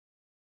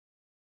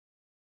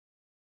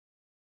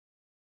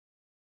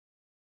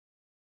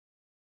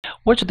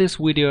Watch this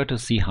video to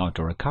see how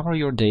to recover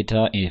your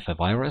data if a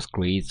virus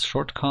creates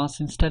shortcuts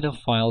instead of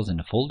files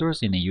and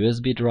folders in a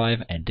USB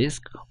drive, a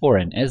disk, or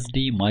an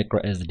SD,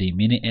 microSD,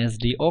 mini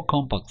SD, or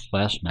compact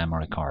flash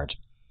memory card.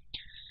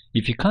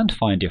 If you can't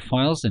find your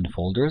files and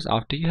folders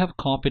after you have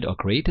copied or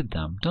created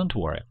them, don't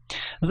worry.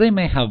 They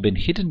may have been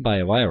hidden by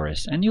a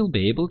virus and you'll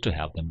be able to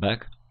have them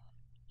back.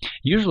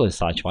 Usually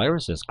such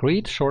viruses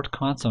create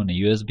shortcuts on a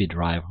USB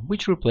drive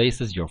which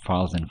replaces your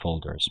files and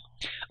folders.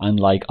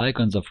 Unlike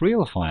icons of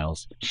real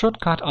files,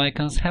 shortcut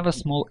icons have a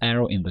small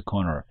arrow in the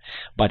corner,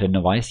 but a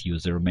novice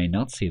user may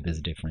not see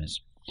this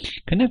difference.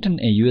 Connecting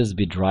a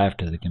USB drive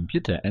to the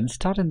computer and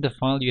starting the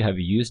file you have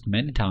used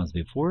many times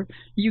before,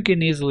 you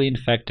can easily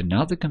infect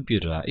another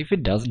computer if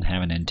it doesn't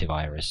have an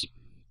antivirus.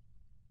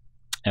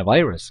 A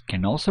virus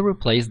can also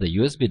replace the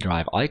USB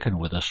drive icon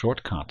with a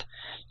shortcut.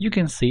 You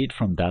can see it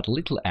from that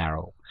little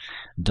arrow.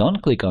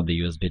 Don't click on the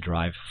USB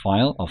drive,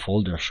 file, or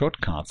folder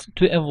shortcuts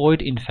to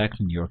avoid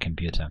infecting your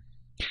computer.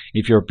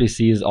 If your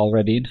PC is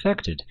already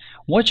infected,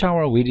 watch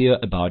our video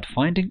about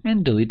finding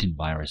and deleting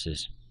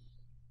viruses.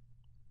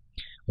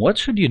 What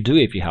should you do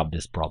if you have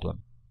this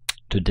problem?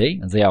 Today,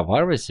 there are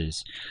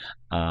viruses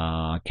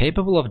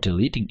capable of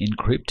deleting,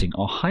 encrypting,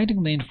 or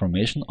hiding the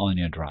information on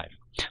your drive.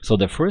 So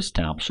the first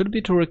step should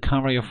be to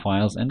recover your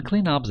files and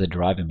clean up the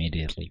drive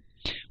immediately.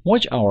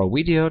 Watch our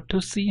video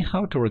to see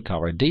how to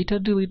recover data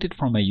deleted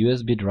from a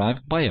USB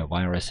drive by a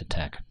virus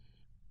attack.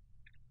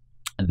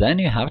 Then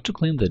you have to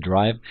clean the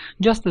drive,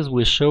 just as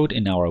we showed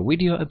in our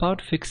video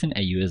about fixing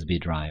a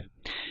USB drive.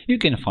 You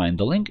can find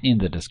the link in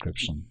the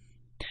description.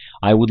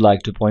 I would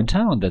like to point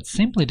out that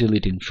simply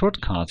deleting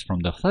shortcuts from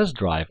the flash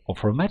drive or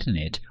formatting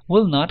it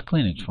will not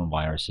clean it from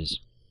viruses.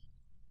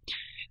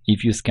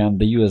 If you scan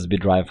the USB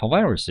drive for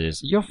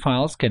viruses, your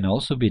files can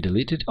also be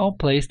deleted or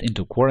placed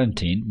into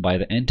quarantine by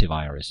the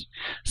antivirus,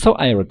 so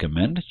I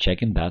recommend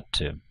checking that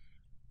too.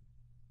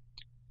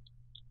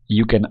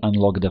 You can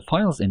unlock the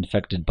files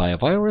infected by a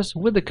virus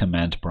with the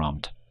command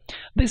prompt.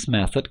 This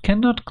method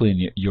cannot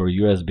clean your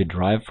USB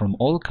drive from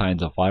all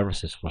kinds of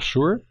viruses for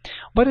sure,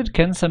 but it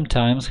can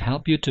sometimes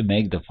help you to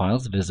make the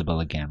files visible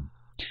again.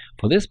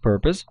 For this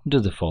purpose, do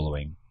the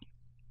following.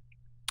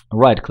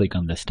 Right-click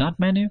on the Start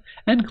menu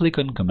and click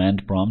on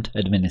Command Prompt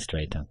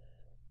Administrator.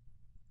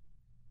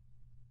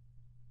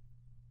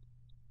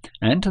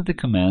 Enter the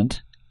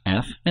command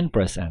F and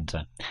press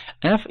Enter.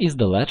 F is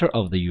the letter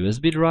of the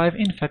USB drive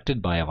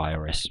infected by a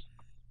virus.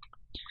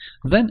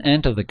 Then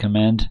enter the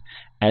command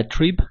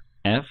attrib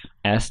f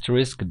 **d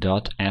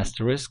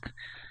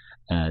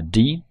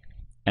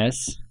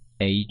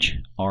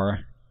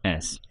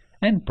shrs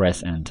and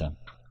press Enter.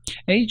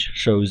 H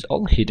shows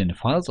all hidden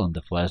files on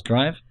the flash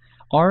drive,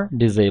 R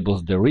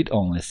disables the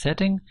read-only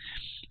setting,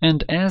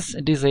 and S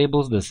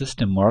disables the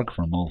system mark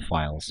from all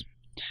files.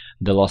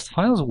 The lost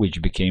files which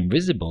became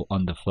visible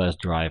on the flash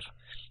drive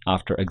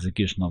after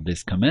execution of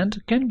this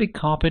command can be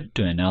copied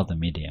to another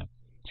media.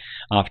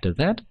 After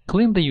that,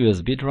 clean the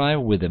USB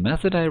drive with the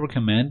method I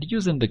recommend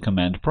using the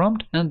command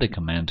prompt and the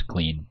command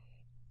clean.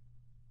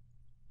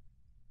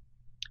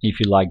 If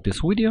you like this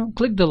video,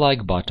 click the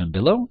like button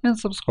below and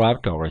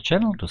subscribe to our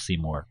channel to see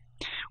more.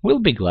 We'll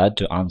be glad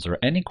to answer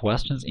any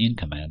questions in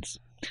comments.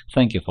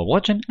 Thank you for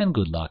watching and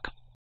good luck!